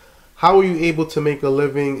a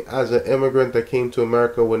living as an immigrant that came to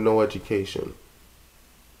America with no education?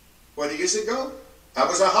 40 years ago, I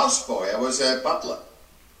was a houseboy. I was a butler.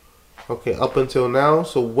 Okay, up until now.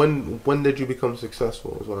 So when did you become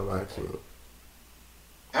successful? Is what I'm asking you.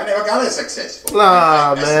 I never got as successful.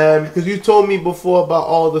 Nah, man, because you told me before about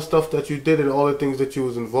all the stuff that you did and all the things that you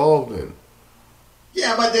was involved in.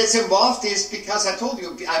 Yeah, but it's involved is because I told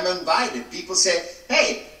you I'm invited. People say,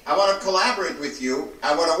 "Hey, I want to collaborate with you.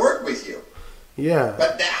 I want to work with you." Yeah.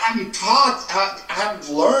 But I haven't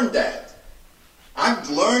learned that. I've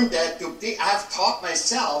learned that I have taught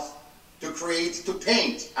myself to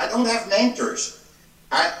paint. I don't have mentors.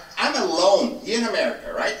 I'm alone here in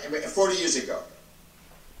America, right? 40 years ago.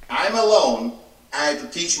 I'm alone. I had to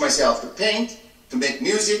teach myself to paint, to make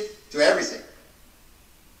music, to everything.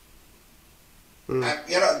 That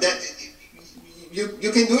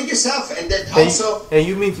you can do it yourself, and that also. And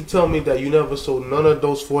you mean to tell me that you never sold none of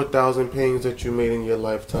those 4,000 paintings that you made in your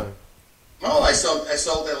lifetime? No, I sold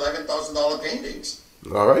 $11,000 paintings.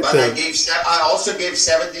 All right, but then. I also gave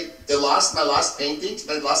 70. My last paintings,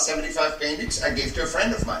 my last 75 paintings, I gave to a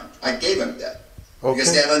friend of mine. I gave him that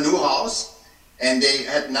because they had a new house and they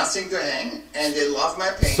had nothing to hang, and they loved my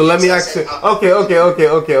paintings. So let me ask you.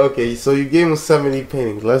 Okay. So you gave him 70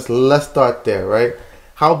 paintings. Let's start there, right?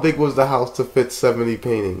 How big was the house to fit 70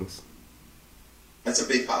 paintings? That's a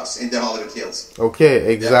big house in the Hollywood Hills.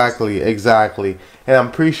 Okay, exactly. And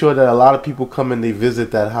I'm pretty sure that a lot of people come and they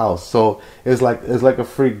visit that house. So it's like a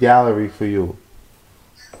free gallery for you.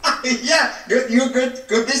 Yeah, you're good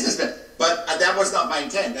businessman. But that was not my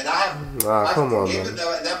intent. And I gave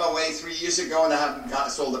them away 3 years ago, and I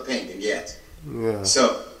haven't sold a painting yet. Yeah.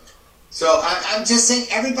 So I'm just saying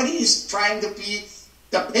everybody is trying to be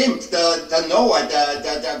the pimp, the Noah,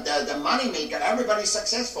 the money maker. Everybody's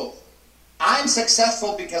successful. I'm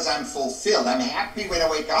successful because I'm fulfilled. I'm happy when I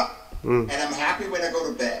wake up, and I'm happy when I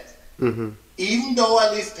go to bed. Even though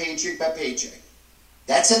I live paycheck by paycheck.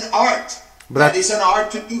 That's an art. That is an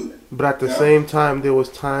art to do. But at the same time, there was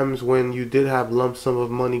times when you did have lump sum of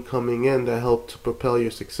money coming in that helped to propel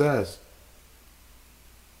your success.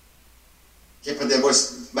 Yeah, but there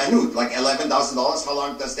was minute, like $11,000. How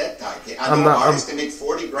long does that take? I know artists that make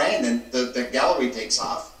 40 grand and the gallery takes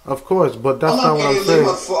off. Of course, but that's How not long what can I'm you saying.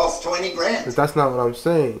 live of 20 grand? That's not what I'm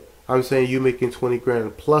saying. I'm saying you making 20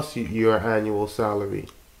 grand plus your annual salary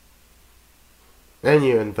and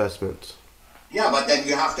your investments. Yeah, but then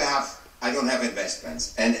you have to have. I don't have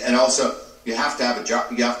investments, and also you have to have a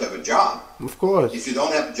job. You have to have a job. Of course. If you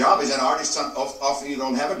don't have a job as an artist, often you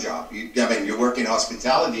don't have a job. You work in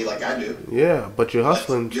hospitality like I do. Yeah, but you're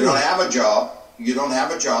hustling But too. you don't have a job. You don't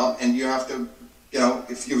have a job, and you have to.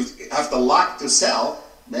 If you have the luck to sell,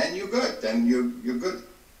 then you're good. Then you're good.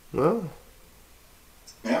 Well.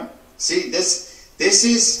 Yeah. See, this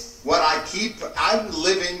is what I keep. I'm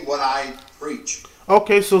living what I preach.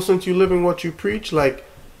 Okay, so since you live in what you preach, like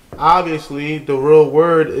obviously the real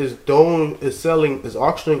word is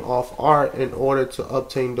auctioning off art in order to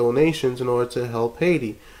obtain donations in order to help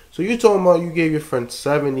Haiti. So you're talking about you gave your friend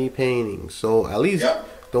 70 paintings, so at least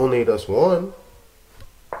donate us one.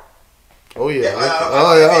 Oh yeah.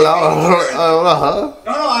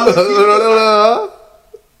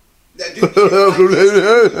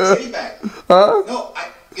 No,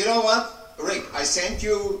 you know what? Rick, I sent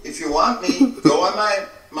you, if you want me, go on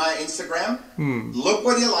my Instagram, look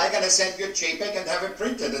what you like, and I sent you a JPEG and have it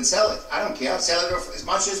printed and sell it. I don't care. Sell it as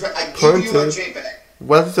much as I give you a JPEG.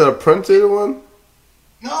 What, is it a printed one?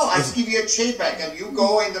 No, I just give you a JPEG and you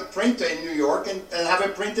go in the printer in New York and have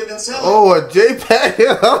it printed and sell it. Oh, a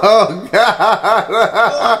JPEG? Oh, God.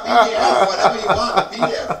 PDF, whatever you want, a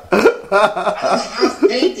PDF. I don't have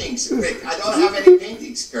paintings, Rick. I don't have any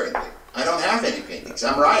paintings currently. I don't have any paintings.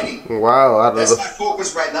 I'm writing. Wow. That's my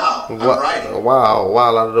focus right now. I'm writing. Wow.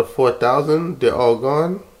 Out of the 4,000, they're all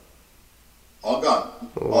gone? All gone.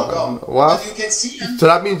 All gone. Wow. But you can see them. So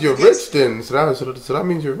that means you're rich then. So that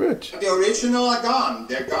means you're rich. The original are gone.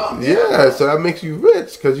 They're gone. Yeah, so that makes you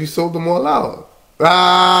rich because you sold them all out.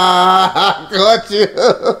 Ah, got you.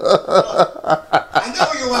 I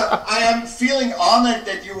know you want. I am feeling honored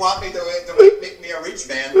that you want me to make me a rich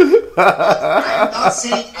man. I'm not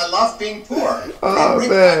saying I love being poor. Oh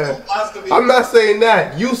Rick, man, I'm not saying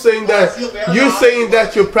that. You saying that? You're saying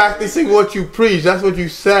that you're practicing what you preach. That's what you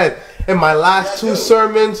said. And my last two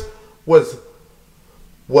sermons was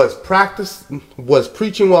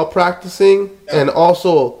preaching while practicing, and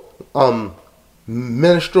also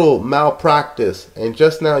ministerial malpractice. And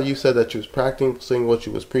just now you said that you was practicing what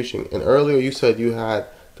you was preaching, and earlier you said you had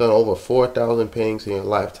done over 4,000 paintings in your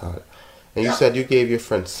lifetime, and you said you gave your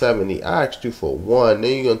friend 70. I asked you for one,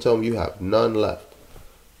 then you're gonna tell me you have none left.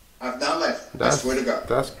 I have none left. I swear to God.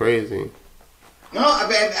 That's crazy. No, I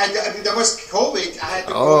mean, there was COVID. I had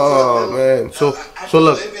to go to a little, man. So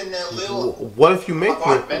look, live in a little what if you make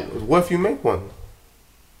apartment. one? What if you make one?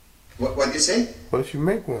 What did you say? What if you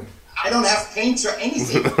make one? I don't have paints or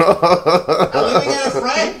anything. I'm living at a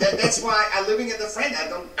friend. That's why I'm living at a friend.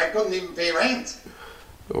 I couldn't even pay rent.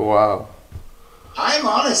 Wow. I'm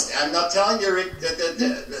honest. I'm not telling you, Rick,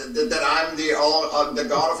 that I'm the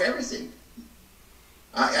god of everything.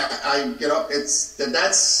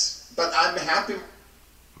 But I'm happy.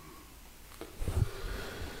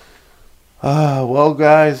 Well,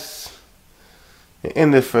 guys, it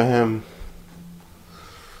ended for him.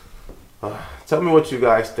 Tell me what you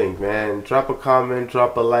guys think, man. Drop a comment,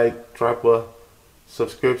 drop a like, drop a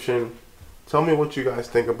subscription. Tell me what you guys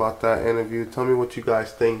think about that interview. Tell me what you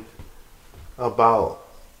guys think about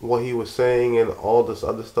what he was saying and all this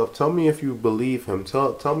other stuff. Tell me if you believe him.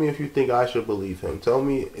 Tell me if you think I should believe him. Tell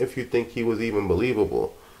me if you think he was even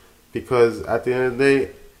believable. Because at the end of the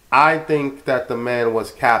day, I think that the man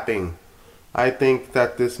was capping. I think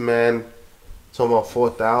that this man talking about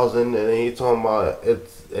 4,000 and he talking about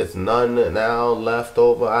it's none now left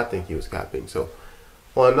over. I think he was capping. So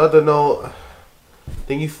on another note,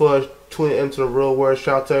 thank you for tuning into the real word.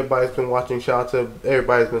 Shout out to everybody that's been watching. Shout out to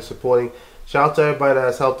everybody that's been supporting. Shout out to everybody that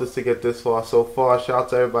has helped us to get this far so far. Shout out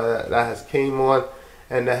to everybody that has came on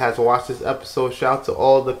and that has watched this episode. Shout out to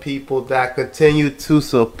all the people that continue to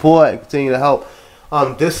support and continue to help.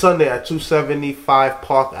 This Sunday at 275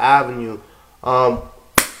 Park Avenue,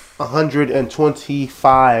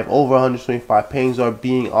 125 paintings are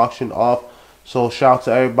being auctioned off. So shout out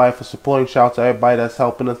to everybody for supporting. Shout out to everybody that's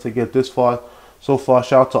helping us to get this far so far.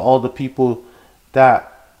 Shout out to all the people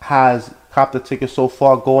that has copped the ticket so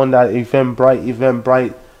far. Go on that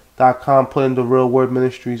eventbrite.com, put in the Real Word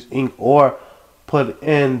Ministries Inc. or put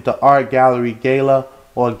in the Art Gallery Gala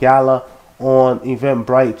or Gala on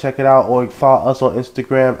Eventbrite. Check it out, or follow us on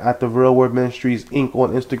Instagram at the Real Word Ministries Inc.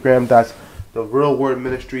 on Instagram. That's the Real Word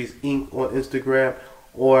Ministries Inc. on Instagram,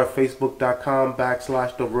 or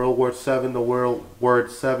Facebook.com/the Real Word 7, the Real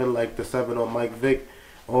Word 7, like the 7 on Mike Vick,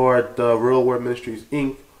 or the Real Word Ministries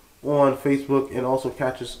Inc. on Facebook, and also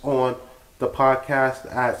catch us on the podcast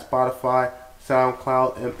at Spotify,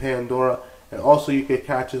 SoundCloud, and Pandora. And also you can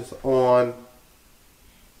catch us on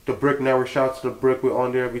the Brick Network. Shout out to the Brick. We're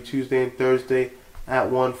on there every Tuesday and Thursday at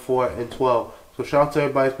 1, 4, and 12. So shout out to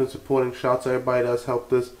everybody who's been supporting. Shout out to everybody that's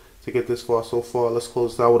helped us to get this far so far. Let's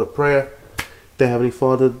close this out with a prayer. Dear Heavenly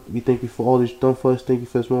Father, we thank you for all that you've done for us. Thank you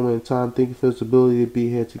for this moment in time. Thank you for this ability to be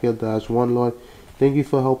here together as one, Lord. Thank you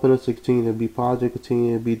for helping us to continue to be positive,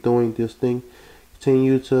 continue to be doing this thing.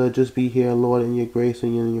 Continue to just be here, Lord, in your grace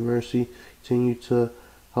and in your mercy. Continue to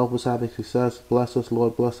help us have a success. Bless us,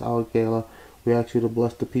 Lord. Bless our gala. We ask you to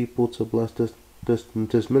bless the people, to bless this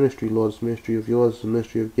ministry, Lord. This ministry of yours, this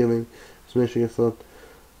ministry of giving, this ministry of love.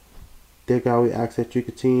 Dear God, we ask that you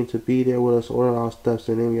continue to be there with us, order our steps.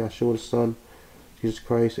 In the name of Yahshua, the Son, Jesus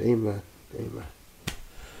Christ. Amen. Amen.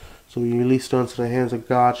 So we released unto the hands of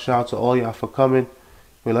God. Shout out to all y'all for coming.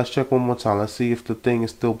 Wait, let's check one more time. Let's see if the thing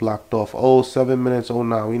is still blocked off. Oh, 7 minutes. Oh,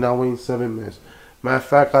 no. We're not waiting 7 minutes. Matter of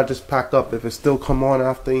fact, I just packed up. If it still come on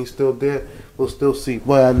after he's still there, we'll still see.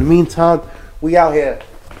 But in the meantime, we out here.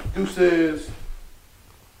 Deuces.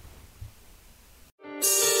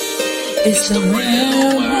 It's the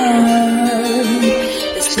real world.